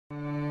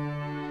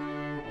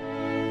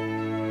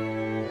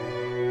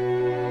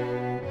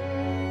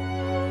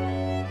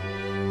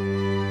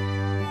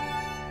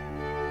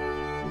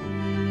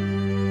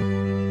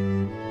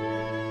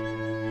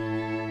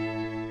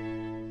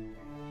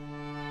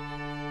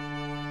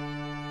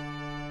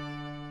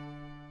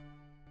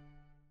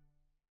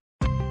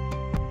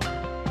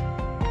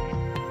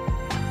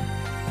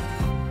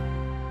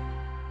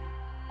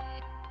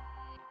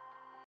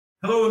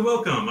Hello and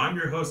welcome. I'm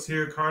your host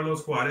here,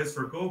 Carlos Juarez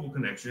for Global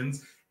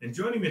Connections. And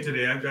joining me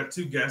today, I've got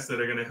two guests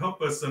that are going to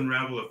help us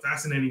unravel a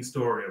fascinating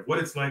story of what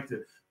it's like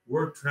to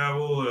work,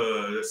 travel,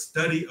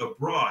 study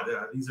abroad.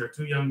 These are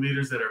two young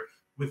leaders that are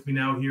with me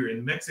now here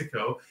in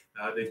Mexico.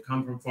 They've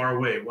come from far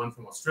away, one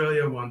from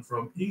Australia, one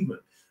from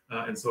England.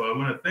 And so I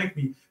want to thank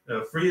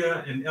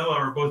Freya and Ella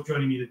are both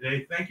joining me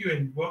today. Thank you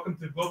and welcome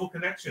to Global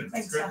Connections.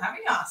 Thanks for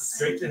having us. It's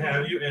great to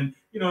have you. And,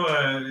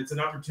 it's an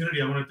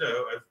opportunity. I've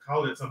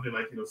called it something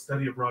like,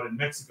 study abroad in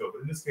Mexico.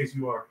 But in this case,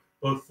 you are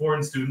both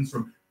foreign students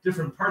from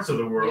different parts of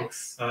the world.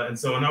 Yes. And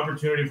so an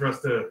opportunity for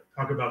us to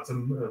talk about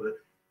some of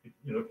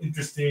the,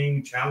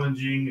 interesting,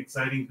 challenging,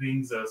 exciting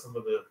things, some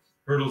of the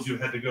hurdles you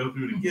had to go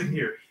through to get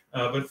here.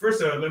 But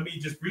first, let me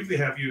just briefly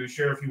have you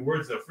share a few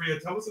words. Freya,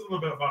 tell us a little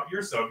bit about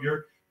yourself.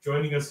 You're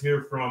joining us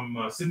here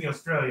from Sydney,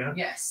 Australia.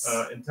 Yes.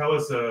 And tell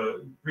us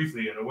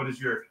briefly, what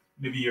is your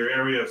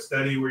area of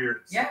study, where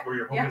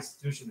your home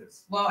institution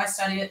is? Well, I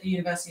study at the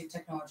University of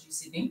Technology,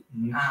 Sydney.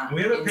 Mm-hmm.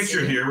 We have a picture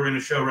Sydney. here we're going to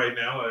show right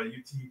now,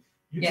 UTS.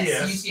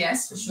 Yes,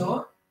 UTS for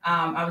sure.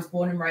 I was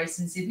born and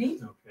raised in Sydney.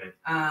 Okay.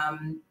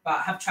 But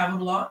have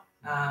travelled a lot.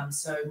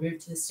 So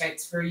moved to the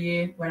States for a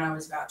year when I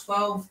was about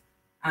 12.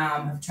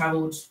 Have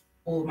travelled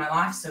all of my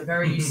life, so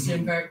very used to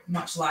and very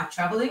much like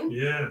traveling.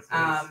 Yes.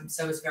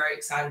 So I was very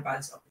excited by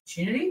this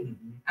opportunity,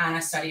 and I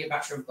study a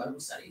Bachelor of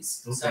Global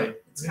Studies. Okay. So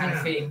it's kind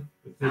of fitting.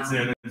 It fits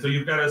in. And so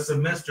you've got a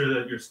semester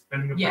that you're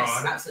spending abroad.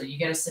 Yes, absolutely. You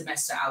get a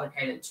semester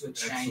allocated to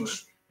exchange.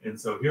 Excellent. And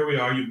so here we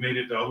are. You've made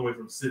it all the way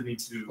from Sydney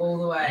to all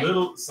the way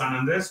little San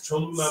Andres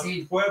Cholula,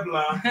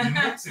 Puebla,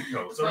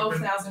 Mexico. So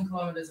 12,000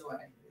 kilometers away.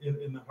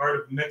 In the heart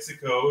of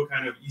Mexico,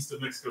 kind of east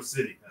of Mexico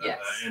City. Yes.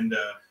 And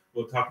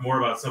we'll talk more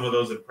about some of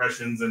those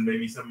impressions and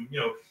maybe some,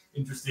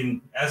 interesting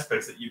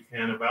aspects that you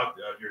can about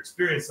your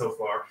experience so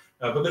far.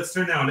 But let's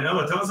turn now to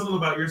Ella. Tell us a little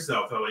about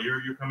yourself, Ella.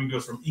 You're coming to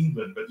us from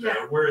England,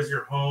 but where is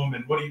your home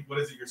and what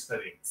is it you're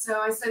studying? So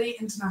I study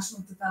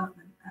international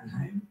development at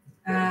home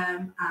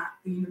at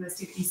the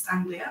University of East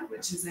Anglia,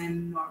 which is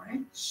in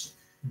Norwich.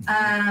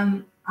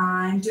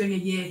 I'm doing a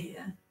year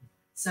here.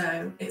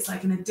 So it's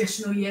like an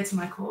additional year to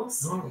my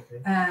course. Oh,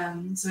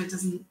 okay. So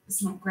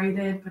it's not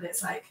graded, but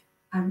it's like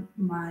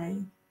my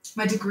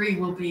degree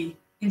will be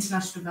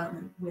international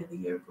development with a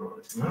year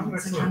abroad. Oh,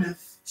 so it kind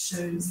of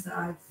shows that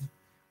I've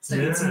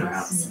studied somewhere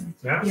else.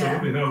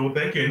 Absolutely. Yeah. No, well,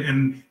 thank you.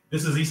 And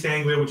this is East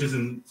Anglia, which is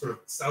in sort of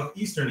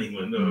southeastern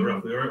England,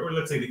 roughly, or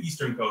let's say the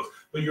eastern coast.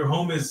 But your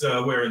home is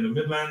where, in the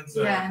Midlands?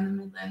 Yeah, in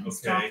the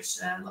Midlands, okay.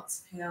 Derbyshire,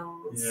 lots of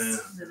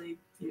hills, really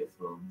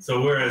beautiful.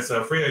 So whereas,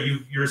 Freya,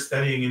 you're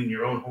studying in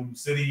your own home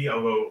city,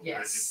 although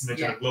as you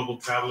mentioned, a global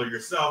traveler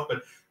yourself,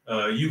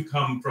 but you've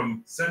come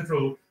from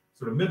central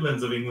sort of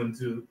Midlands of England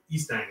to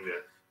East Anglia.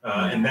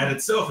 And that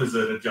itself is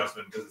an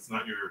adjustment because it's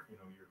not your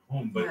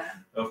home. But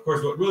of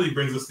course, what really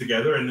brings us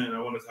together, and I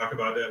want to talk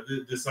about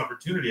this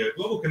opportunity.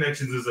 Global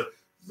Connections is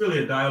really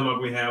a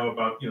dialogue we have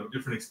about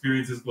different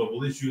experiences,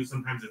 global issues.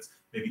 Sometimes it's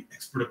maybe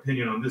expert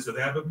opinion on this or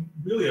that, but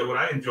really what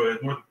I enjoy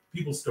is more the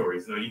people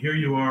stories. Here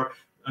you are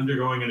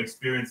undergoing an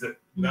experience that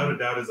without a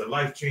doubt is a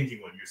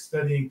life-changing one. You're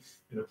studying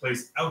in a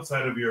place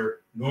outside of your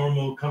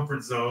normal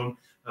comfort zone,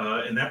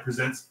 and that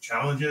presents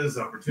challenges,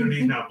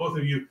 opportunities. Now, both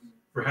of you,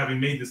 for having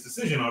made this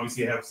decision,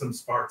 obviously have some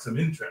spark, some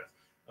interest.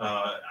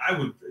 I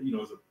would,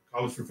 as a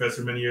college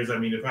professor many years,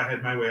 if I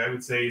had my way, I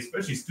would say,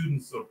 especially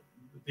students of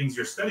the things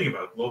you're studying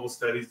about, global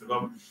studies,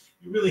 development,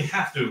 you really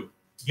have to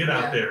get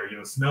out there,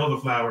 smell the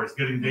flowers,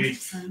 get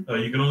engaged.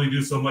 You can only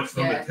do so much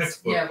from the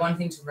textbook. Yeah, one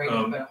thing to read,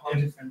 but a whole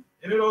different.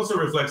 And it also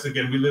reflects,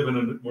 again, we live in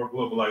a more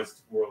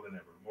globalized world than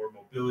ever, more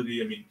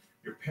mobility.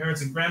 Your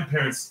parents and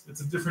grandparents,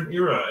 it's a different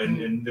era,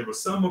 and there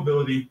was some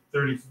mobility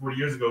 30, 40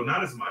 years ago,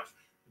 not as much.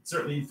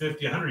 Certainly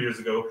 50, 100 years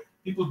ago,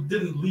 people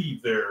didn't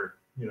leave their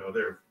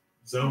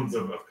zones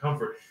of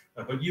comfort.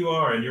 But you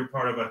are, and you're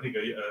part of, I think,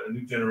 a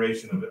new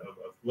generation of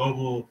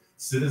global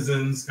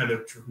citizens, kind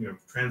of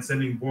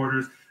transcending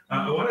borders.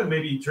 I want to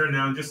maybe turn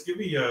now and just give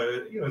me,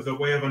 as a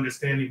way of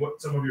understanding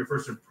what some of your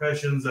first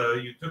impressions.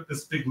 You took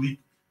this big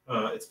leap.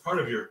 It's part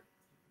of your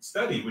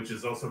study, which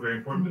is also very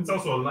important. But it's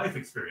also a life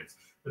experience.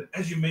 But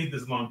as you made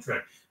this long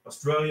trek,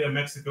 Australia,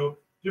 Mexico,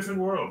 different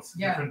worlds,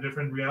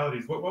 different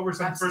realities. What were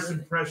some first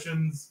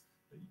impressions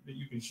that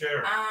you can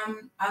share?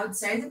 I would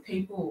say that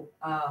people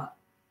are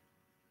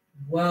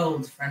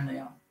world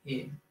friendlier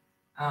here.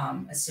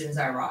 As soon as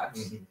I arrived,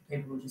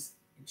 people were just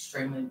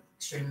extremely,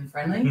 extremely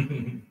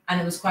friendly.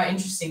 And it was quite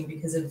interesting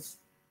because of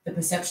the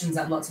perceptions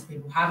that lots of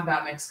people have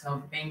about Mexico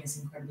of being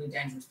this incredibly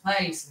dangerous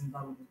place and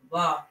blah, blah, blah,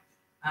 blah.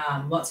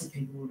 Lots of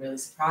people were really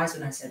surprised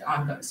when I said,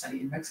 I'm going to study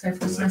in Mexico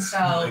for the semester.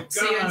 I'll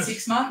see you in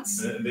 6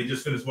 months. They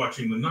just finished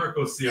watching the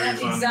Narcos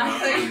series on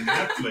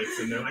Netflix,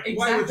 and they're like,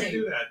 why would you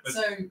do that? But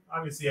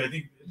obviously, I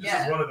think this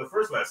is one of the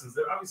first lessons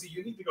that obviously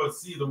you need to go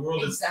see the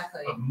world is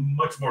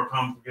much more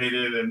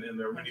complicated, and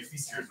there are many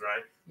features,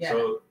 right? Yeah.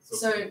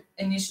 So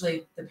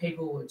initially, the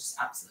people were just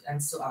absolutely,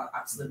 and still are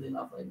absolutely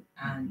lovely.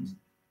 And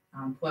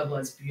Puebla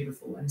is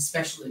beautiful, and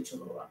especially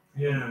Cholula.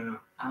 Yeah.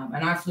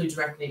 And I flew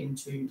directly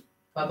into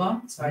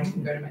Puebla, so I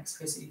didn't go to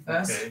Mexico City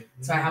first. Okay.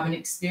 So I haven't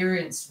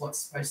experienced what's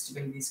supposed to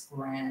be this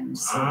grand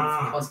sort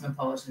of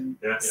cosmopolitan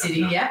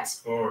city yet.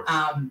 Of course.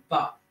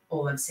 But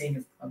all I've seen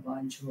of Puebla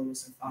and Chihuahua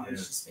so far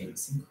has just been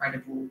this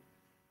incredible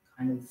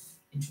kind of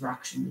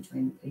interaction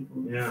between the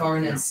people, the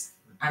foreigners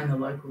and the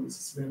locals.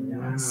 It's really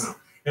nice.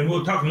 And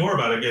we'll talk more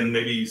about, again,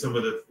 maybe some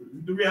of the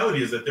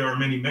reality is that there are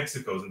many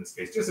Mexicos in this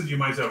case, just as you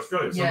might say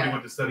Australia. If somebody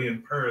went to study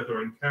in Perth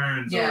or in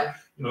Cairns or,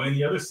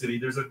 any other city,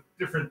 there's a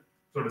different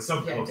sort of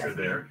subculture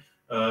there.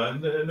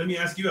 Let me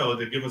ask you, Ella,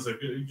 to give us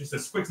just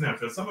a quick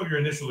snapshot, some of your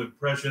initial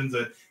impressions,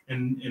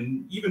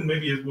 and even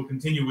maybe it will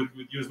continue with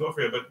you as well,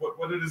 Freya, but what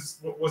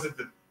was it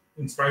that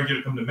inspired you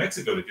to come to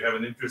Mexico? Did you have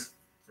an interest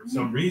for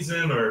some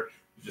reason, or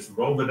you just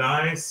roll the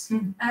dice?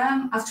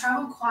 I've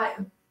traveled quite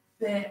a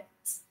bit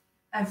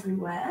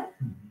everywhere,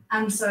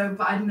 and so,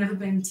 but I'd never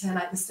been to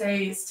like the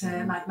States,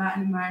 to like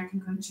Latin American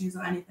countries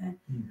or anything.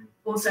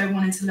 Also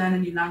wanted to learn a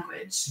new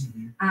language,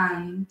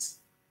 and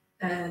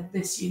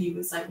this uni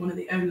was like one of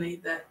the only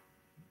that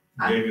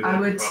I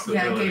would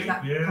gave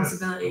that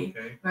possibility,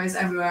 whereas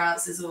everywhere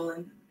else is all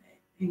in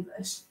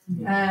English.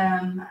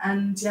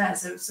 And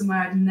so somewhere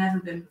I'd never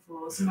been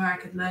before, somewhere I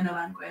could learn a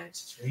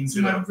language,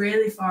 somewhere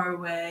really far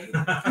away.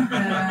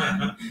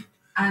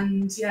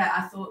 And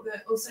I thought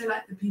that also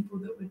like the people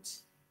that would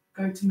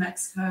go to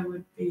Mexico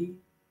would be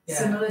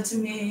similar to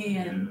me,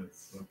 and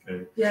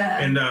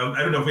and I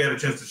don't know if we had a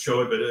chance to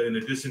show it, but in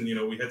addition,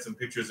 we had some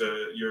pictures of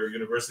your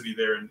university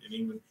there in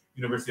England,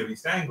 University of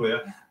East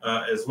Anglia,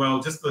 as well.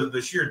 Just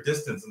the sheer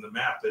distance in the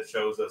map that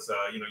shows us,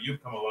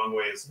 you've come a long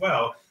way as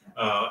well.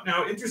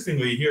 Now,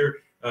 interestingly, here,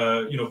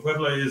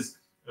 Puebla is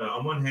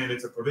on one hand,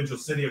 it's a provincial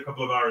city, a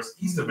couple of hours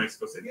east of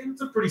Mexico City, and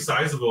it's a pretty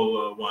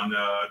sizable one.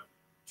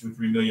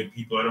 2-3 million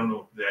people. I don't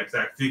know the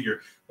exact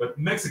figure, but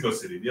Mexico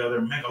City, the other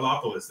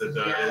megalopolis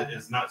that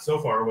is not so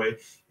far away,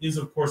 is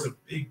of course a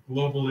big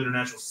global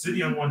international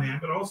city on one hand,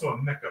 but also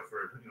a mecca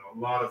for a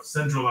lot of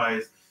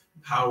centralized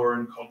power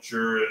and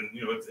culture, and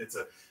it's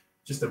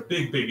just a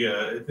big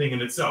thing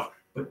in itself.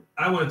 But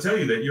I want to tell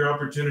you that your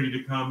opportunity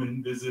to come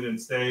and visit and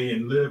stay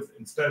and live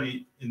and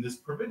study in this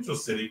provincial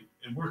city,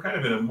 and we're kind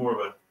of in a more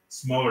of a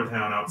smaller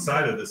town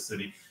outside of this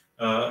city,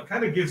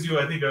 kind of gives you,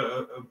 I think,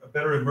 a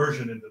better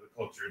immersion into the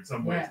culture in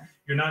some ways.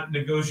 You're not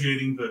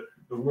negotiating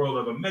the world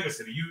of a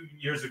megacity. You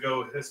years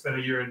ago had spent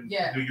a year in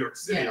New York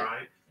City,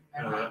 right?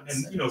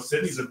 And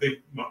Sydney's a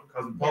big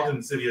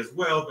cosmopolitan city as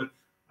well, but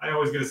I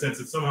always get a sense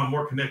it's somehow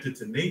more connected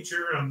to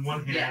nature on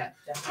one hand,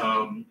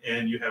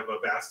 and you have a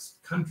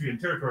vast country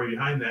and territory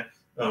behind that.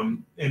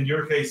 In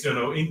your case,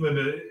 England,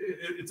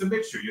 it's a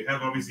mixture. You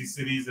have obviously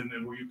cities,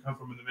 and where you come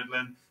from in the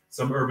Midland,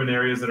 some urban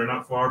areas that are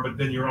not far, but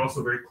then you're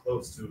also very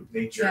close to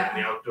nature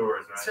and the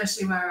outdoors, right?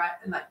 Especially where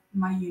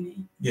my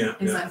uni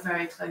is like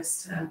very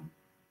close to,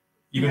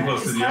 even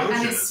close to the ocean,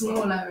 and it's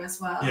smaller as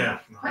well.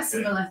 Quite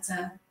similar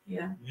to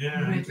here.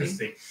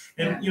 Interesting.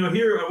 And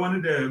here I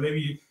wanted to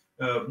maybe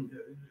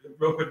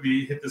real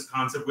quickly hit this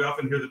concept. We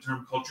often hear the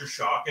term culture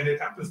shock, and it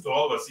happens to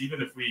all of us,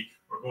 even if we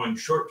are going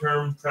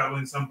short-term,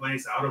 traveling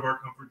someplace out of our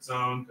comfort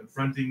zone,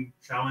 confronting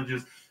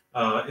challenges.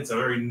 It's a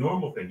very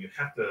normal thing. You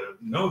have to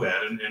know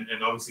that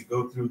and obviously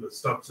go through the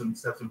steps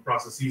and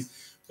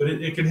processes. But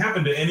it can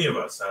happen to any of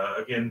us.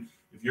 Again,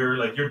 if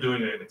you're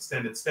doing an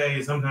extended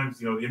stay, sometimes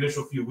the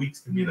initial few weeks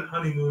can be the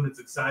honeymoon. It's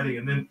exciting,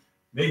 and then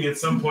maybe at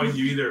some point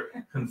you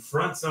either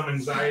confront some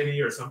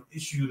anxiety or some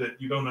issue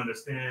that you don't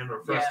understand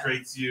or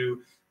frustrates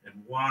you, and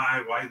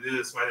why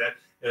this, why that.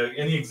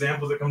 Any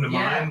examples that come to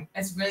mind?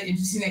 It's really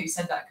interesting that you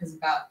said that, because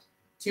about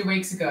 2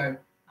 weeks ago,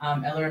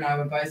 Ella and I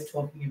were both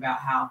talking about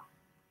how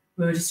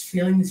we were just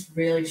feeling this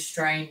really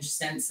strange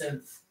sense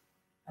of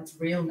that's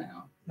real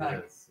now.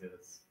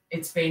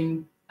 It's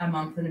been a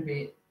month and a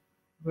bit.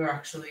 We're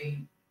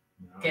actually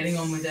getting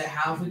on with it.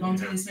 How have we gone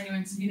through this many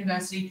weeks of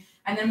university?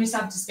 And then we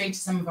started to speak to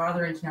some of our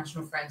other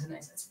international friends, and they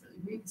said it's really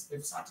weird because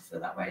we've started to feel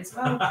that way as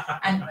well.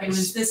 And it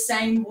was the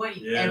same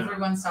week.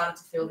 Everyone started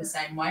to feel the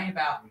same way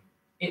about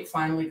it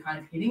finally kind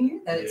of hitting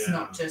you, that it's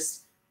not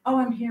just,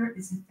 I'm here at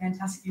this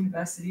fantastic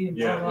university and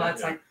blah, blah, blah.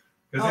 It's like,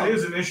 because it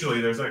is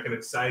initially, there's like an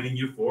exciting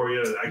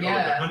euphoria. I call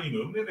it the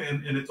honeymoon,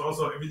 and it's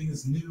also everything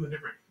is new and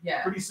different.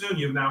 Pretty soon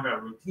you've now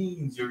got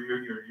routines.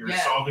 You're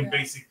solving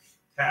basic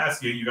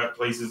tasks. You got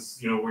places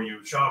where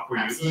you shop,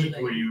 where you eat,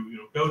 where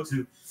you go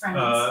to.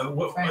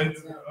 Friends.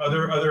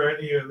 Other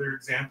any other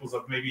examples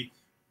of maybe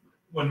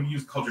when we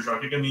use culture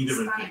shock? It can mean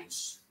different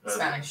things.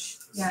 Spanish.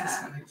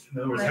 In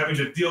other words, having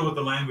to deal with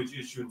the language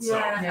issue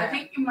itself. I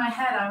think in my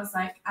head I was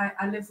like,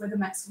 I live with a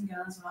Mexican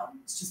girl as well.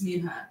 It's just me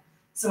and her.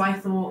 So I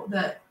thought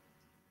that.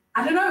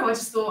 I don't know, I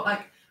just thought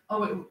like,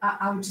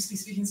 I would just be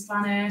speaking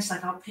Spanish,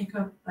 like I'll pick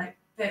up like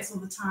bits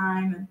all the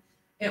time and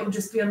it will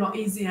just be a lot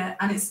easier.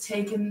 And it's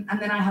taken, and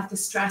then I have the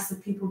stress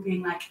of people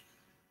being like,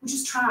 well,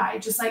 just try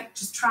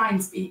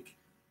and speak.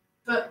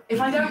 But if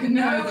I don't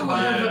know the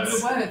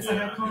words, like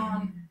I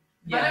can't.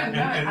 If I don't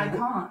know it, I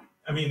can't.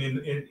 I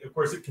mean, of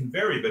course it can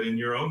vary, but in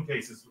your own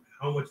cases,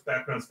 how much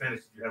background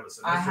Spanish did you have? A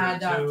semester? I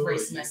had or two, 3 or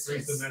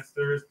semesters. 3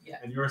 semesters. Yeah.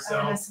 And I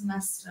yourself? had a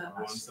semester.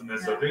 1 last year,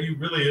 semester. So you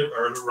really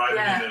are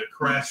arriving in a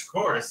crash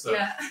course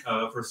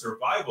for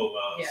survival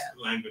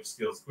language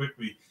skills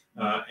quickly.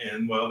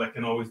 And well, that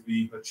can always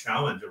be a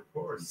challenge, of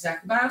course.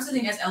 Exactly. But I also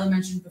think, as Ella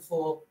mentioned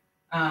before,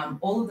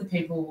 all of the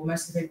people, or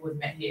most of the people we've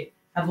met here,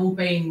 have all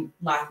been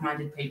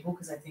like-minded people,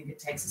 because I think it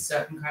takes a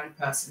certain kind of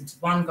person to,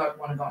 one,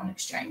 want to go on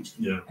exchange,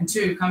 and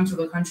two, come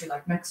to a country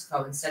like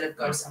Mexico instead of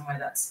go somewhere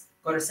that's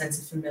got a sense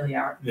of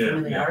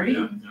familiarity.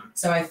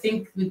 So I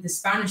think with the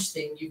Spanish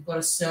thing, you've got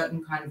a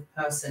certain kind of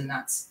person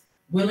that's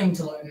willing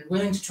to learn and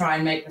willing to try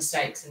and make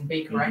mistakes and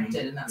be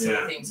corrected and that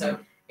sort of thing. So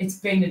it's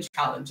been a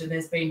challenge, and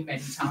there's been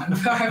many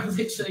times where I've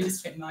literally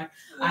just been like,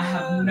 I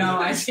have no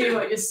idea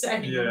what you're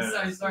saying. I'm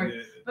so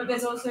sorry. But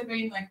there's also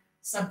been like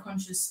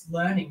subconscious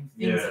learning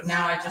things that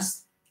now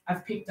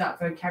I've picked up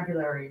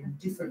vocabulary and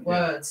different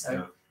words.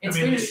 So it's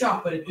been a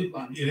shock, but a good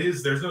one. It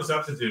is. There's no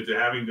substitute to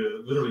having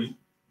to literally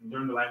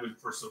learn the language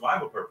for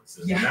survival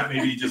purposes. And that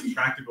may be just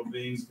practical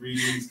things,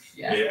 greetings,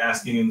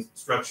 asking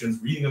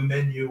instructions, reading a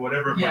menu,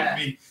 whatever it might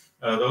be.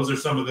 Those are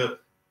some of the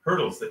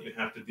hurdles that you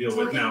have to deal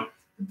with now.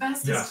 The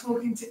best is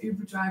talking to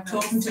Uber drivers.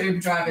 Talking to Uber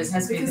drivers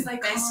has been the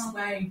best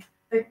way.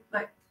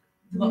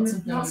 Lots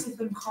of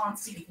them can't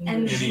speak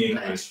any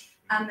English.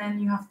 And then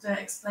you have to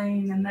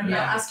explain, and then they'll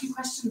ask you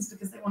questions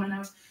because they want to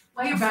know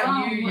where you're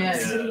from, what you're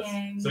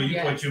studying. So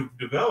what you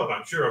develop,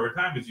 I'm sure, over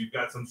time is you've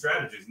got some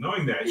strategies.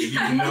 Knowing that, you need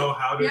to know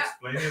how to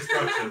explain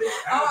instructions.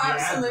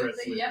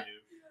 Absolutely,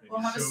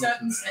 Or have a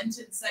certain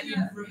sentence that you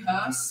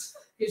rehearse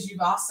because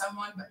you've asked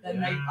someone, but then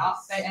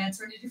they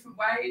answer in a different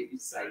way. You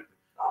say,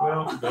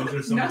 well, those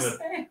are some of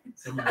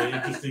the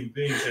interesting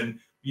things. And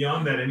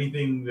beyond that,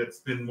 anything that's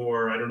been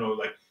more, I don't know,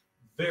 like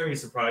very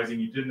surprising,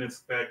 you didn't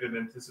expect and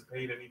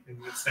anticipate,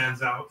 anything that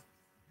stands out?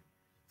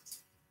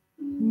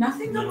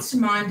 Nothing comes to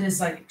mind as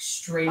like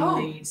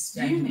extremely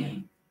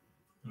uni.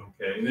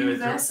 Okay.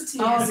 University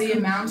is the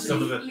amount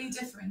completely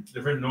different.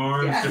 Different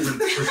norms, different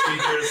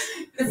procedures.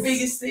 The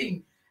biggest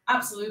thing.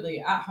 Absolutely.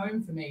 At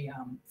home for me,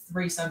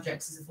 3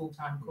 subjects is a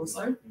full-time course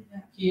load.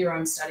 Here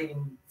I'm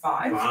studying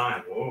 5.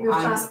 5. Whoa. Your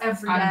class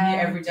every day. I'm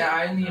here every day.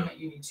 I only am at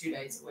uni 2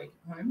 days a week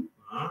at home.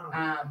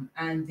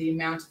 And the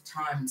amount of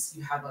times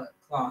you have a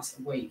class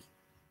a week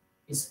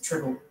is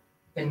triple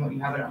than what you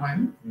have at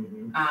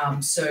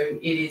home. So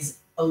it is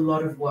a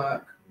lot of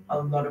work, a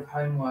lot of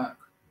homework,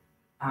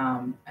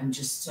 and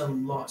just a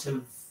lot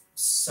of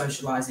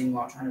socializing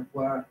while trying to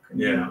work.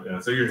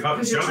 So you're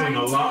juggling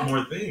a lot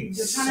more things.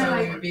 You're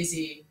trying to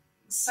busy.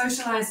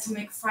 Socialize to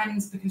make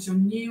friends because you're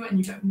new and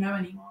you don't know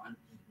anyone.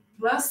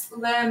 Plus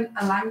learn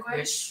a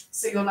language.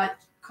 So you're like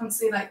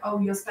constantly like, oh,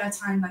 your spare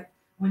time, like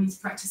we need to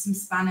practice some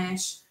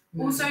Spanish.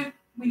 Also,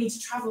 we need to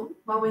travel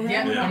while we're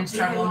here. We need to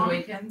travel on the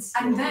weekends.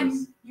 And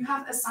then you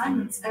have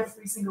assignments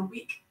every single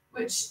week,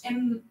 which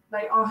in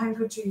like our home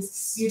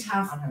countries, you'd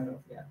have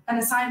an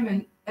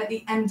assignment at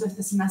the end of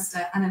the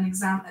semester and an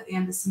exam at the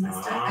end of the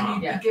semester,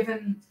 and you'd be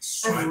given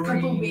a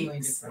couple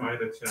weeks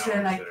Quite a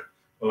challenge there.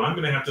 Well, I'm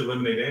going to have to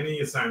eliminate any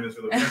assignments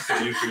for the rest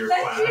of you for your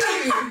class.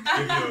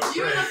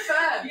 You were the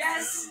first.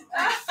 Yes.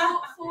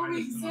 4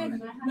 weeks in.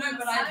 No,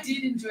 but I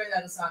did enjoy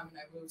that assignment,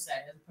 I will say,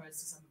 as opposed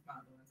to some of my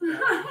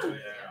other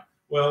ones.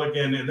 Well,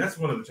 again, and that's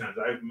one of the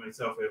challenges. I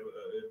myself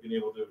have been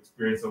able to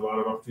experience a lot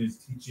of opportunities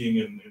teaching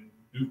and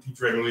do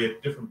teach regularly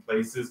at different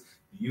places,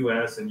 the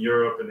U.S. and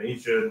Europe and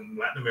Asia and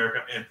Latin America,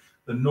 and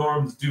the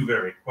norms do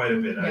vary quite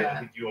a bit. I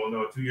think you all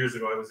know 2 years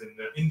ago I was in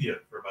India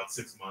for about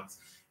 6 months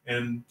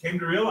and came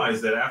to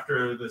realize that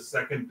after the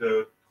second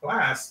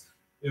class,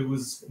 it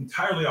was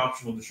entirely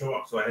optional to show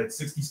up. So I had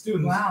 60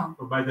 students,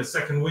 but by the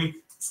second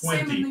week,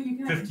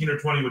 20, 15 or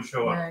 20 would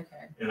show up.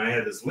 And I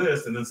had this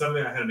list, and then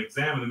suddenly I had an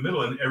exam in the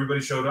middle, and everybody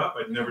showed up.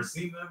 I'd never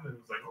seen them, and it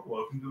was like, oh,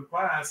 welcome to the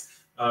class.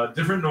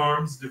 Different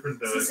norms, different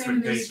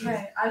expectations.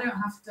 I don't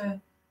have to,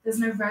 there's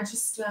no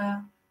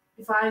register.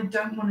 If I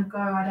don't want to go,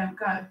 I don't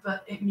go,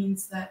 but it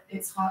means that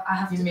it's hard. I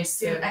have to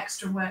do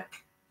extra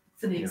work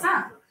for the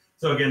exam.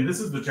 So again, this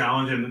is the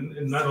challenge,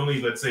 and not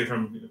only, let's say,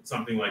 from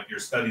something like your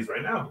studies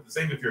right now, but the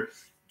same if you're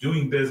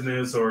doing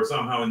business or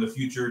somehow in the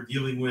future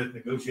dealing with,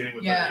 negotiating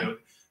with,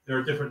 there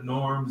are different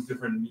norms,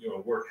 different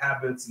work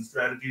habits and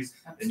strategies,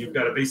 and you've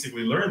got to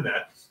basically learn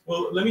that.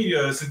 Well, let me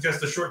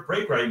suggest a short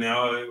break right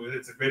now.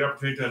 It's a great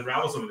opportunity to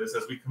unravel some of this.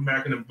 As we come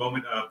back in a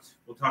moment,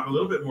 we'll talk a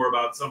little bit more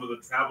about some of the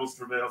travels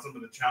travail, some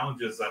of the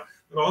challenges,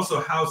 but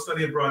also how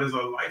study abroad is a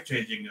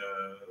life-changing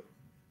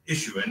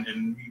issue,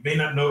 and we may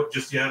not know it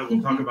just yet.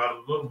 We'll talk about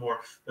it a little more,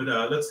 but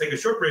let's take a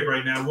short break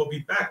right now. We'll be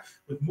back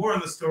with more on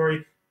the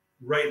story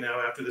right now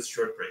after this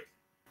short break.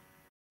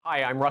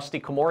 Hi, I'm Rusty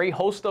Komori,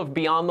 host of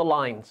Beyond the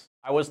Lines.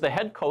 I was the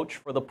head coach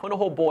for the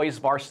Punahou boys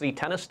varsity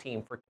tennis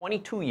team for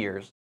 22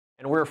 years,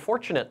 and we were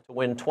fortunate to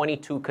win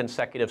 22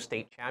 consecutive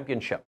state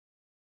championships.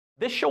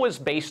 This show is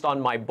based on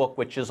my book,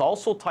 which is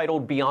also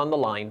titled Beyond the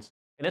Lines,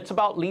 and it's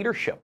about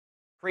leadership,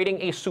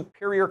 creating a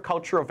superior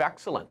culture of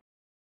excellence,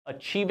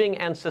 achieving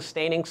and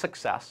sustaining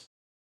success,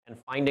 and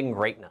finding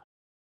greatness.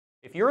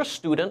 If you're a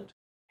student,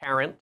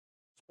 parent,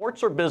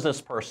 sports or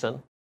business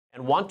person,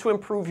 and want to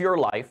improve your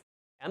life,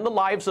 and the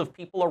lives of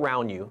people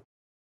around you,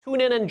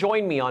 tune in and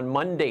join me on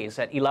Mondays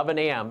at 11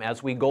 a.m.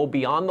 as we go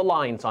beyond the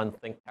lines on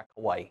ThinkTech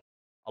Hawaii.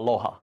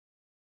 Aloha.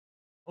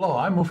 Hello,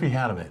 I'm Mufi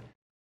Hanneman.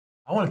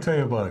 I want to tell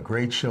you about a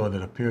great show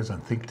that appears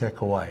on ThinkTech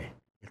Hawaii.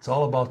 It's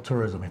all about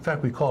tourism. In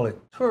fact, we call it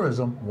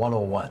Tourism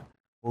 101,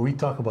 where we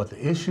talk about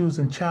the issues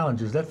and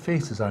challenges that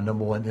faces our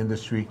 #1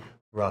 industry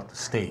throughout the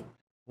state.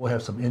 We'll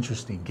have some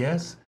interesting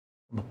guests,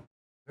 some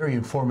very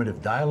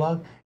informative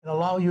dialogue, and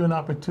allow you an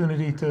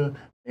opportunity to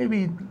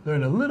maybe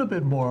learn a little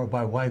bit more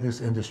about why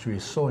this industry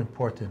is so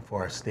important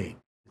for our state.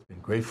 It's been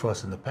great for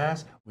us in the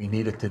past, we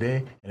need it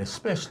today, and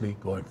especially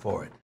going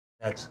forward.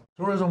 That's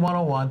Tourism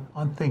 101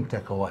 on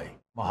ThinkTech Hawaii.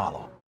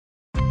 Mahalo.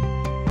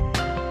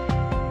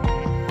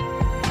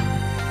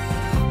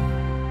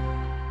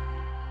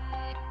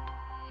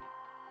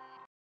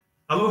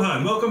 Aloha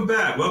and welcome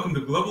back. Welcome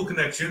to Global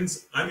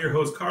Connections. I'm your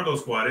host,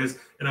 Carlos Juarez,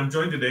 and I'm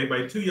joined today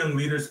by two young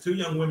leaders, two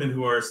young women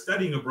who are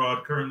studying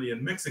abroad currently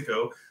in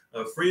Mexico.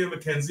 Freya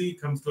Mackenzie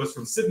comes to us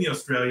from Sydney,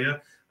 Australia,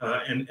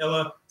 and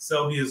Ella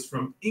Selbie is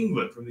from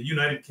England, from the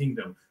United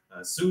Kingdom.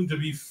 Soon to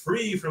be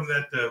free from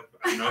that.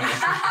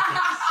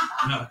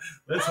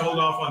 Let's hold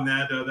off on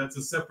that. That's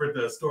a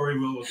separate story.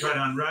 We'll try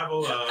to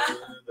unravel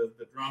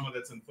the drama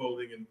that's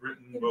unfolding in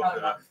Britain, both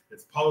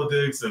its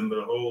politics and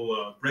the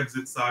whole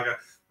Brexit saga.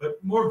 But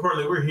more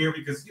importantly, we're here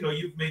because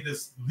you've made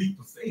this leap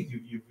of faith.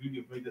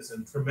 You've made this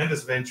a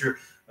tremendous venture.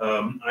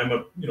 I'm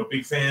a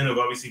big fan of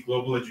obviously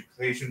global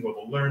education,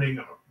 global learning.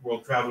 I'm a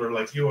world traveler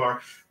like you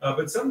are.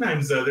 But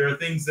sometimes there are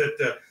things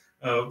that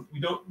we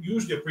don't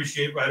usually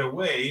appreciate right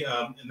away,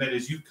 and that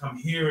is you come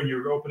here and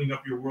you're opening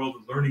up your world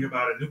and learning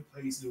about a new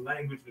place, new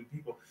language, new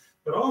people.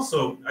 But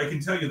also, I can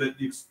tell you that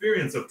the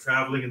experience of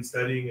traveling and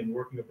studying and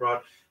working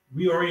abroad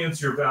reorients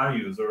your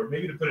values, or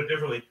maybe to put it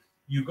differently,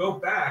 you go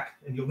back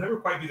and you'll never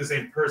quite be the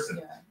same person.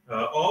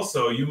 Yeah.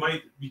 Also, you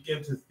might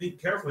begin to think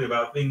carefully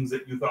about things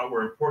that you thought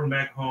were important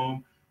back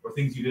home, or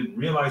things you didn't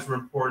realize were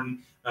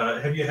important.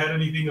 Have you had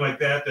anything like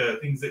that,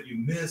 things that you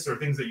miss or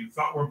things that you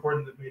thought were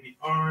important that maybe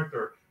aren't,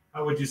 or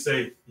how would you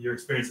say your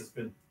experience has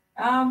been?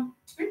 To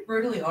be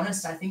brutally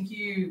honest, I think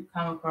you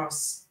come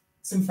across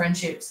some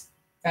friendships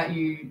that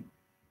you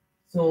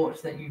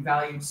thought that you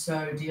valued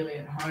so dearly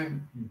at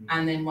home. Mm-hmm.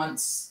 And then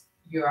once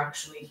you're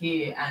actually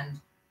here, and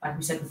like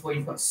we said before,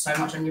 you've got so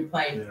much on your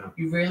plate,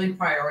 you really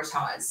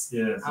prioritize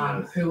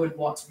who and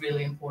what's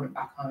really important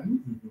back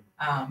home,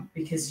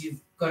 because you've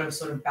got to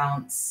sort of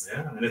balance.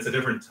 Yeah, and it's a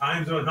different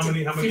time zone. How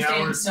many 15,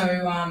 hours? So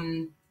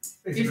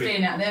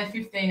 15 out there,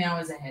 15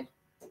 hours ahead.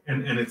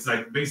 And it's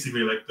like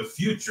basically like the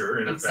future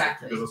in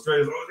effect, because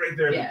Australia's always right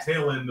there at the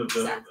tail end of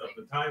the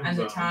time zone. And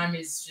the time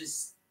is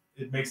just,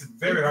 it makes it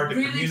very hard to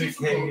really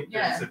communicate.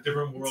 It's a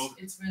different world.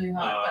 It's really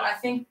hard. But I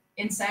think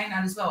in saying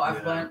that as well,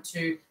 I've learned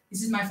to,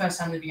 this is my first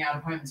time living out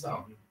of home as well.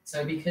 Mm-hmm.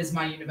 So because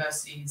my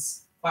university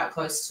is quite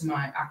close to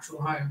my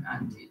actual home,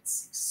 and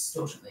it's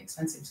extortionately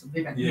expensive to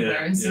live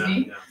anywhere in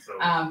Sydney.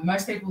 So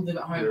most people live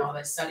at home while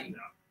they study.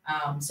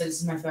 So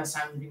this is my first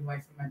time living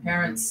away from my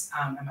parents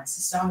and my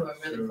sister, who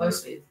I'm really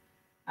close with.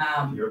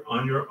 You're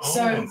on your own.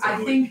 So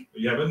I think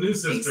you have a new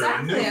sister,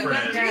 a new friend.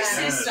 I've got a new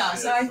sister.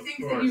 So I think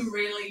that you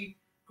really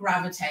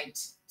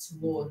gravitate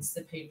towards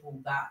the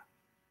people that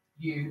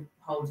you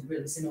hold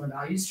really similar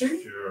values to,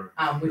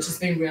 which has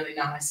been really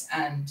nice.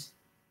 And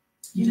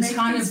you just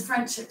kind of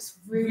friendships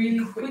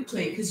really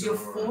quickly because you're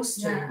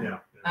forced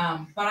to.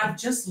 But I've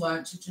just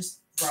learned to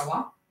just grow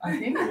up. I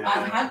think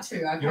I've had to.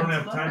 You don't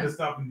have time to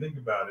stop and think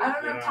about it.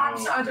 I don't have time.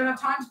 So I don't have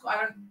time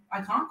to.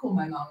 I can't call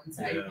my mum and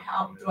say,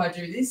 "How do I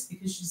do this?"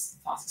 Because she's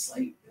fast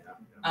asleep.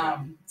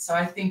 So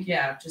I think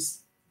I've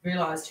just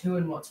realised who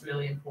and what's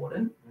really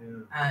important.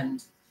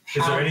 And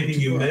is there anything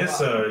you miss?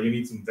 You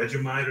need some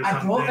Vegemite or something?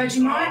 I brought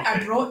Vegemite.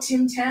 I brought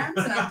Tim Tams,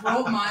 and I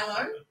brought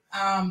Milo.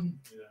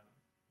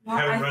 But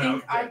I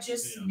think I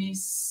just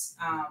miss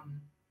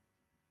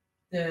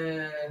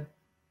the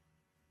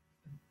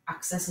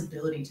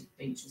accessibility to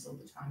beaches all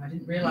the time. I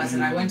didn't realize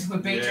that I went to a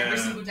beach every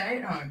single day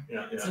at home.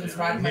 So it's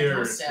right at my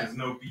doorstep. There's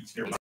no beach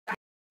here.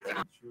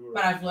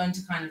 But I've learned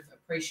to kind of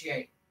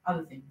appreciate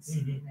other things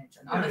in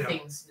nature and other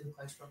things with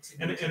close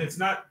proximity. And it's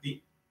not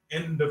the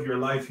end of your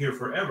life here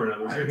forever. In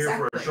other words, you're here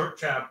for a short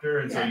chapter,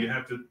 and so you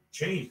have to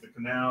change the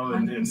canal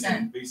and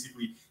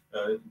basically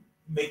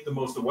make the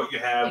most of what you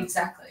have.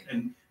 Exactly.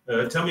 And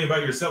tell me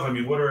about yourself. I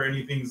mean, what are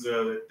any things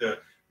that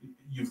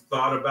you've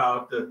thought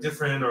about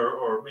different,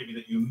 or maybe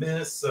that you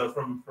miss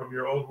from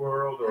your old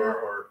world,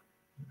 or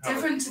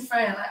different to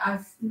Freya? Like,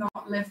 I've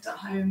not lived at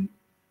home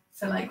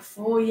for like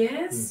 4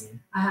 years.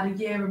 I had a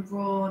year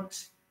abroad,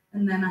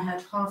 and then I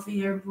had half a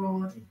year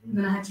abroad, and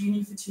then I had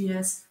uni for 2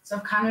 years. So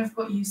I've kind of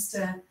got used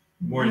to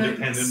more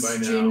independent by now.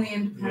 Extremely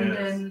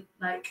independent.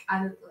 Like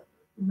I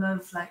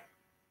love like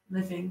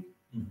living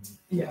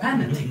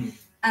independently.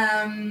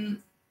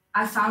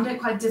 I found it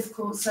quite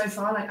difficult so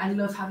far. Like I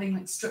love having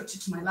like structure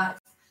to my life,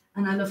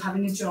 and I love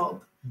having a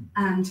job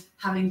and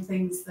having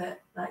things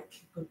that like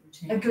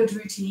a good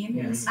routine.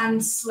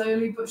 And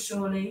slowly but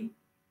surely,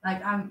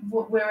 like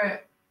we're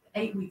at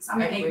 8 weeks.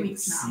 I'm at 8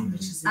 weeks now,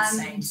 which is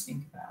insane to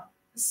think about.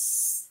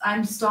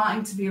 I'm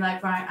starting to be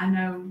like, right, I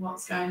know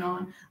what's going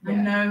on. I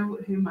know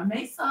who my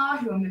mates are,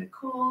 who I'm going to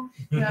call,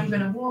 who I'm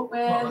going to walk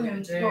with, what we're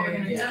going to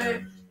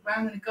do, where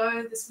I'm going to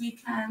go this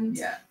weekend.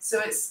 Yeah.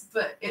 So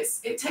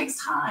it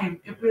takes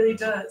time. It really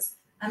does.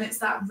 And it's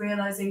that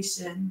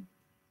realization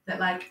that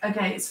like,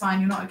 okay, it's fine.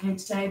 You're not okay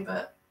today,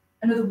 but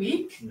another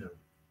week. Yeah.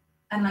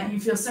 And like you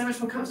feel so much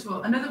more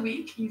comfortable. Another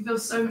week, you feel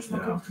so much more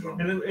comfortable.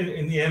 And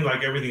in the end,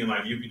 like everything in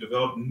life, you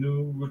develop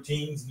new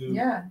routines, new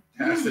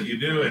tasks that you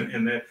do,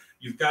 and that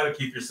you've got to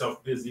keep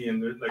yourself busy.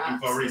 And like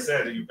you've already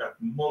said, you've got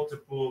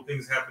multiple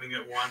things happening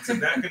at once,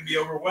 and that can be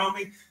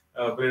overwhelming.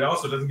 But it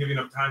also doesn't give you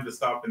enough time to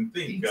stop and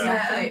think.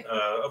 Exactly.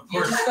 Of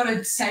course, you just got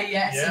to say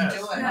yes and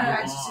do it. Yeah.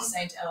 I was just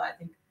saying to Ella, I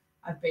think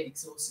I've been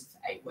exhausted for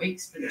 8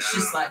 weeks, but it's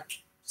just like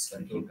just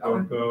got to keep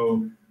going.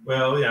 Go.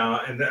 Well, yeah,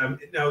 and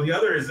now the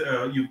other is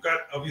you've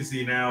got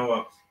obviously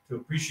now to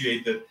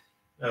appreciate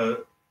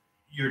that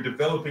you're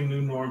developing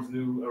new norms,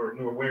 new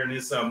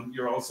awareness.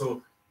 You're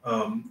also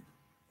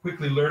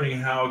quickly learning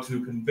how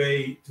to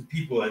convey to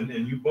people, and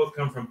you both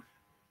come from,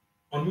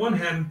 on one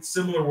hand,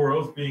 similar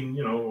worlds, being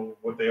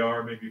what they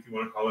are. Maybe if you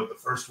want to call it the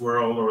first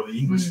world or the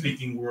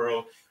English-speaking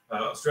world.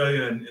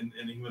 Australia and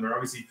England are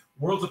obviously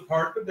worlds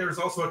apart, but there's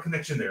also a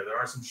connection there. There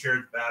are some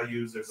shared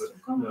values. There's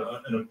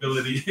an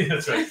ability.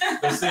 That's right.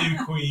 The same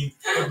queen.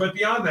 But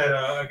beyond that,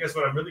 I guess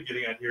what I'm really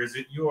getting at here is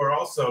that you are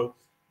also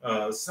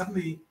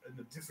suddenly in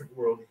a different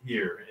world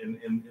here.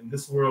 In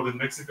this world in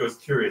Mexico is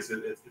curious.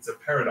 It's a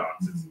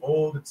paradox. It's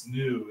old. It's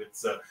new.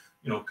 It's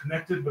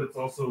connected, but it's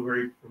also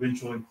very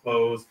provincial and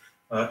closed.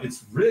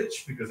 It's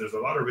rich because there's a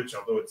lot of rich,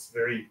 although it's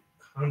very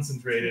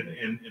concentrated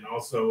and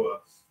also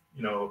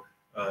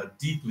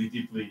deeply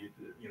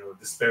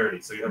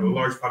disparity. So you have a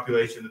large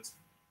population that's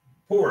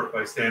poor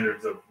by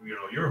standards of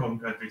your home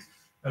countries.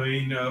 I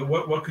mean,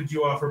 what could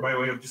you offer by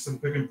way of just some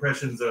quick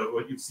impressions of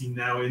what you've seen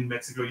now in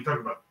Mexico? You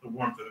talk about the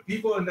warmth of the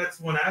people, and that's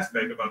one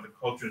aspect about the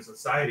culture and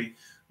society.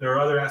 There are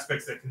other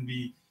aspects that can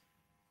be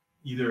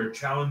either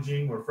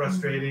challenging or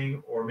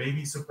frustrating or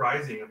maybe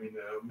surprising. I mean,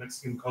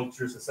 Mexican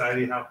culture,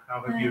 society, how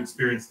have you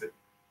experienced it?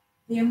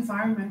 The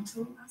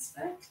environmental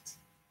aspect.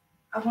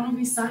 I want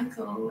to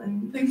recycle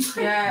and things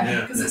like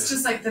that because it's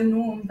just like the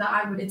norm that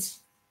I would.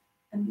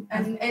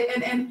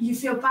 And you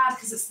feel bad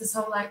because it's this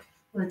whole like,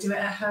 well, I do it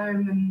at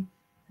home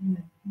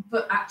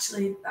but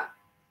actually that.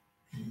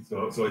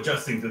 So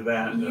adjusting to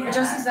that.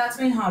 Adjusting to that's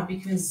been hard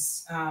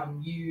because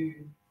you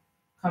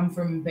come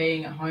from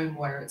being at home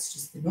where it's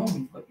just the norm.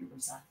 You've got your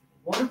recyclable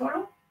water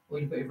bottle, or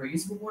you've got your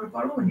reusable water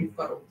bottle, and you've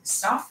got all this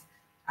stuff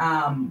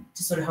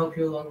to sort of help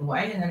you along the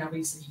way. And then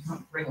obviously you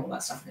can't bring all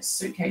that stuff in a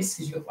suitcase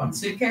because you've got one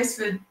suitcase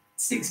for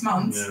 6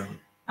 months.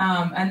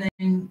 And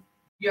then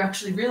you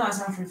actually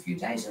realize after a few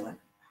days, you're like,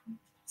 how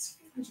much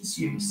did I just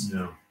use?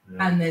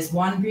 And there's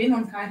one bin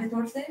on Calle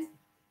 14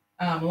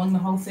 along the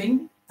whole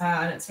thing.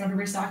 And it's not a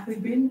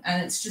recycling bin.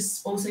 And it's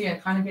just also,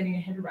 kind of getting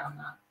your head around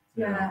that.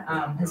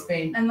 Has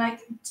been and like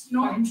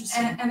not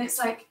interesting. And it's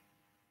like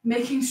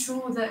making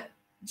sure that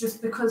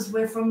just because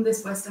we're from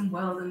this Western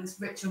world and this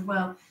richer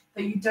world,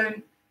 that you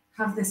don't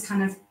have this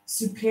kind of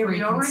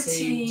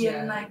superiority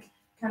and like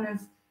kind of,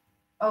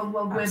 oh,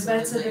 well, we're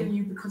better than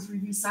you because we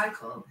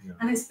recycle.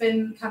 And it's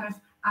been kind of,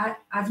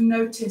 I've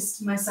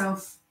noticed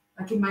myself,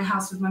 like in my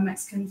house with my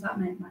Mexican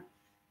flatmate, like,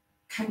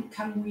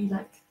 can we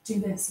like do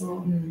this?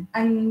 Or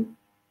and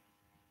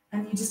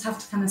you just have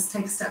to kind of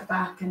take a step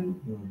back and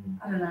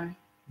I don't know.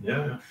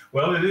 Yeah,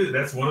 well, it is.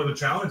 That's one of the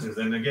challenges.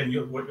 And again,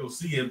 what you'll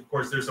see, of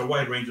course, there's a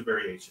wide range of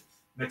variation.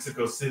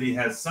 Mexico City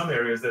has some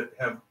areas that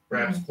have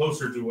perhaps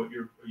closer to what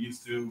you're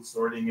used to,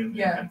 sorting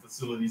and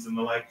facilities and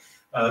the like.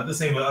 The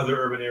same with other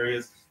urban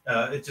areas.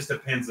 It just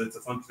depends. It's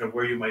a function of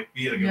where you might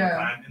be at a given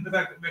time. And the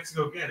fact that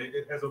Mexico, again,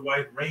 it has a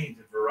wide range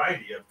and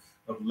variety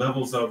of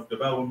levels of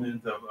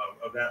development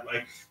of that.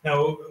 Like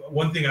now,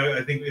 one thing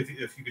I think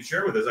if you could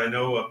share with us, I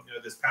know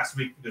this past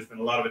week there's been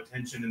a lot of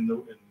attention in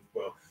the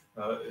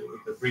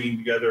bringing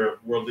together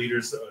of world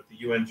leaders at the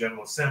UN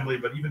General Assembly,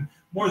 but even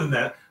more than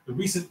that, the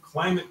recent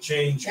climate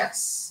change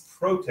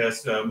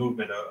protest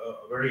movement,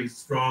 a very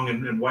strong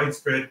and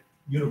widespread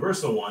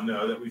universal one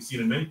that we've seen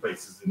in many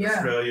places in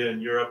Australia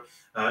and Europe.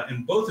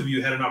 And both of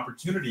you had an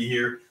opportunity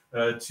here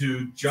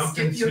to jump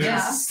skip your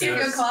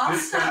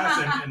class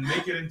and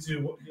make it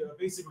into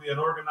basically an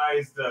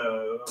organized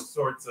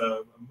sorts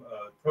of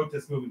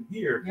protest movement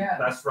here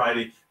last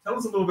Friday. Tell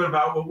us a little bit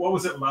about what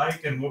was it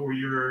like and what were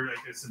your, I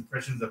guess,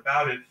 impressions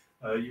about it.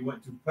 You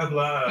went to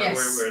Puebla.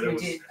 Yes, where we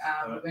did.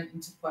 We went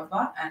into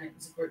Puebla, and it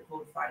was a group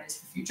called Fridays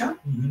for Future.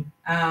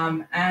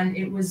 And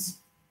it was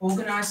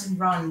organized and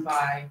run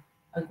by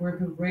a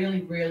group of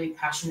really, really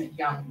passionate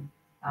young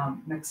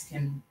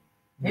Mexican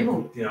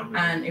people.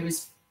 And it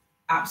was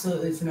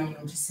absolutely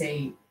phenomenal to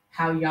see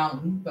how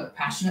young but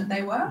passionate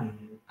they were.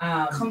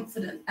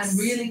 Confident. And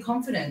really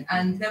confident.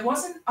 And there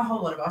wasn't a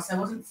whole lot of us. There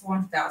wasn't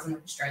 400,000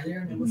 like Australia,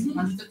 and there wasn't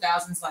hundreds of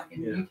thousands like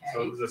in the UK.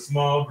 So it was a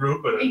small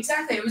group, but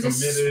exactly. It was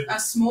a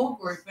small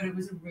group, but it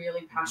was a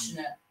really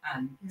passionate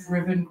and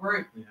driven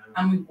group.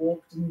 And we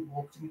walked and we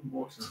walked and we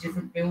walked to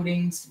different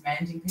buildings,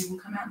 demanding people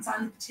come out and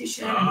sign the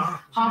petition. And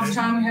half the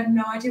time we had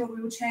no idea what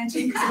we were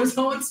chanting because it was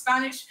all in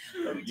Spanish.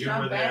 But we did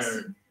our best.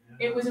 And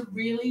it was a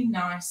really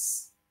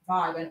nice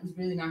vibe, and it was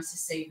really nice to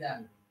see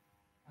that.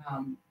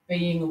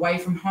 Being away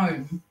from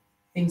home,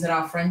 things that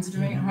our friends are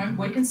doing at home,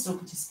 we can still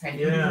participate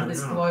in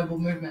this global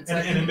movement. So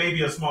and it may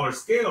be a smaller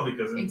scale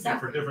because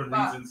for different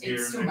but reasons here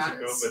in Mexico,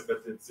 matters.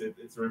 but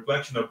it's a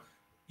reflection of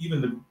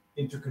even the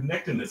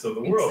interconnectedness of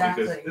the world,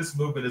 because this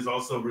movement is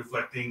also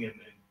reflecting and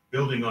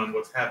building on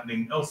what's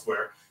happening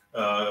elsewhere.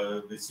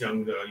 This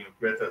young,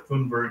 Greta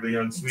Thunberg, the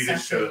young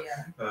Swedish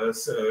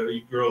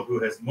girl who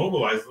has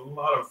mobilized a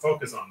lot of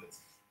focus on this.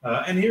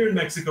 And here in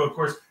Mexico, of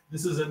course,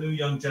 this is a new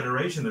young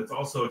generation that's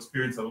also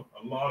experienced a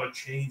lot of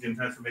change and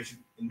transformation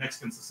in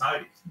Mexican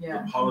society.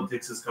 The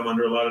politics has come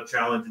under a lot of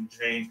challenge and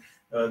change.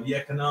 The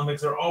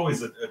economics are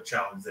always a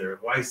challenge there.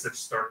 Why such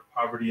stark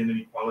poverty and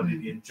inequality,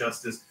 the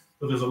injustice?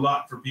 So there's a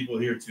lot for people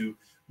here to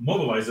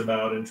mobilize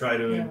about and try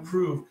to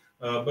improve.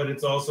 But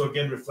it's also,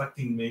 again,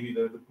 reflecting maybe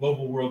the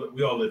global world that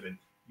we all live in.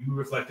 You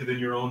reflected in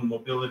your own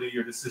mobility,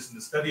 your decision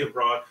to study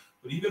abroad.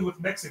 But even with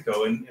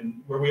Mexico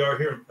and where we are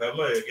here in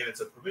Puebla, again,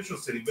 it's a provincial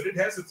city, but it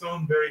has its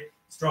own very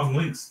strong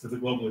links to the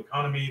global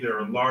economy. There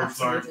are large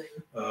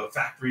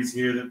factories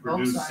here that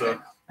produce.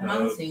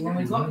 Another thing, when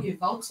we got here,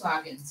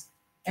 Volkswagens,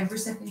 every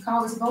second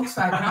car was a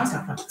Volkswagen. I was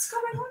like, what's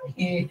going on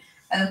here?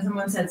 And then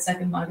someone said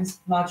second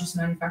largest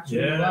manufacturer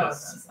in the world. I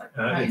was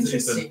like,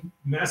 interesting. It's a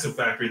massive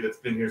factory that's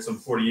been here some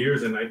 40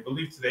 years, and I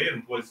believe today it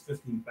employs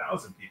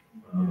 15,000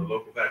 people, the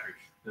local factory.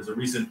 There's a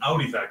recent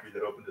Audi factory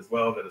that opened as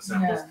well that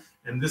assembles.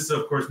 And this,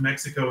 of course,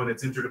 Mexico and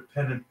its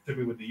interdependent,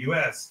 particularly with the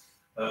U.S.,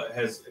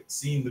 has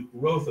seen the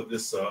growth of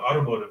this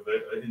automotive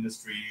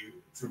industry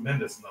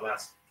tremendous in the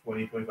last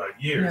 20, 25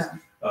 years.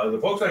 The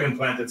Volkswagen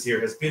plant that's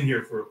here has been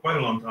here for quite a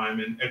long time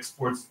and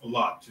exports a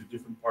lot to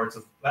different parts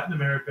of Latin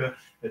America,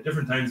 at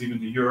different times even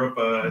to Europe.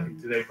 I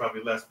think today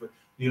probably less, but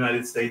the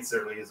United States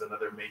certainly is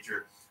another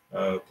major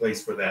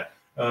place for that.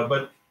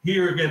 But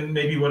here again,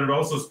 maybe what it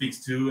also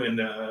speaks to, and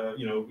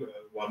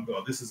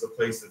this is a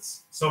place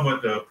that's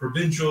somewhat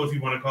provincial, if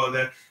you want to call it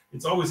that.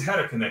 It's always had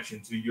a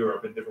connection to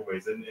Europe in different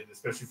ways, and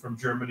especially from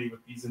Germany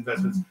with these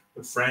investments.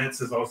 But France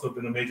has also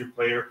been a major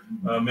player.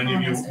 Many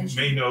of you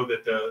may know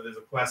that there's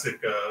a classic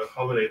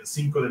holiday, the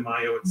Cinco de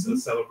Mayo.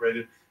 It's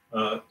celebrated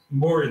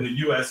more in the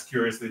U.S.,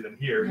 curiously, than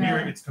here. Here,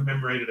 it's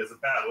commemorated as a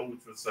battle,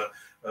 which was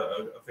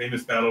a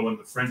famous battle when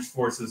the French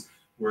forces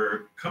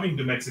were coming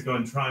to Mexico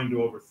and trying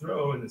to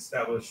overthrow and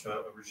establish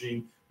a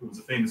regime. It was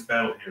a famous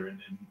battle here in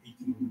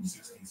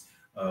 1860s,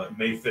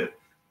 May 5th.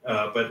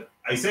 But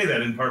I say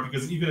that in part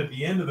because even at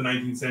the end of the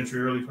 19th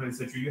century, early 20th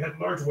century, you had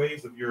large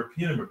waves of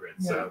European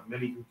immigrants,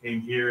 many who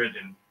came here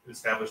and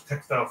established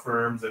textile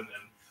firms and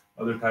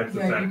other types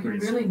of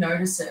factories. You can really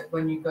notice it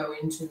when you go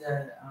into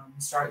the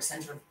historic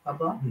center of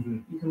Puebla.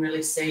 You can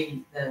really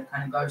see the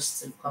kind of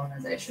ghosts of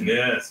colonization.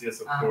 Yes,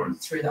 of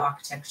course. Through the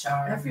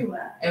architecture.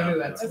 Everywhere.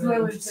 It's everywhere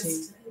really we've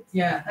visited.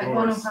 Like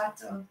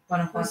Guanajuato.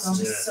 It's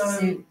just so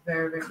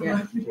very, very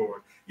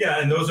forward.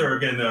 And those are,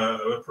 again,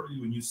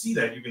 when you see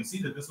that, you can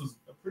see that this was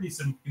a pretty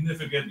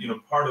significant,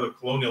 part of the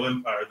colonial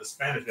empire, the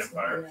Spanish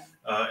Empire,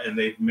 and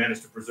they've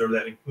managed to preserve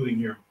that, including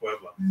here in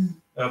Puebla.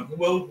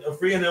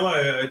 Freya and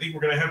Ella, I think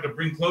we're going to have to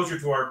bring closure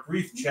to our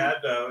brief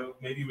chat.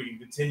 Maybe we can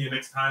continue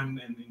next time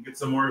and get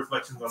some more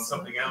reflections on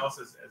something else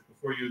as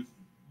before you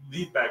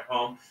leave back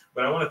home.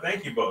 But I want to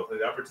thank you both for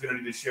the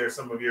opportunity to share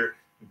some of your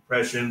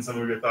impressions, some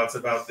of your thoughts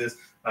about this.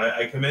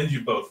 I commend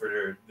you both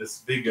for this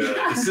big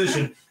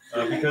decision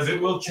because it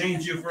will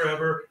change you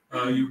forever.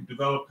 You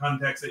develop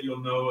contacts that you'll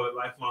know,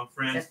 lifelong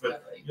friends,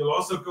 but you'll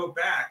also go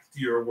back to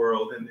your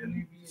world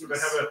and sort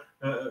of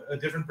have a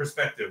different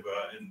perspective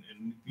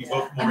and be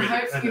both more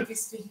independent.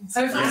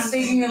 Hopefully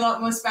speaking a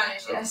lot more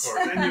Spanish, yes. Of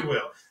course, and you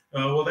will.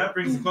 Well, that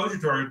brings a closure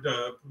to our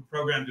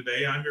program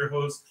today. I'm your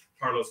host,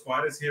 Carlos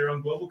Juarez, here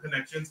on Global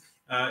Connections.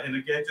 And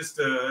again, just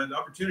an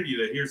opportunity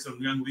to hear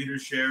some young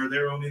leaders share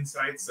their own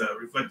insights,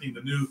 reflecting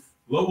the new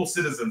global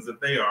citizens that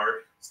they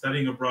are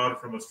studying abroad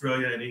from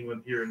Australia and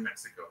England here in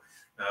Mexico.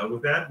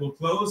 With that, we'll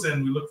close,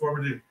 and we look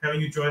forward to having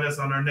you join us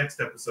on our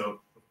next episode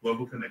of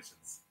Global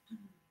Connections.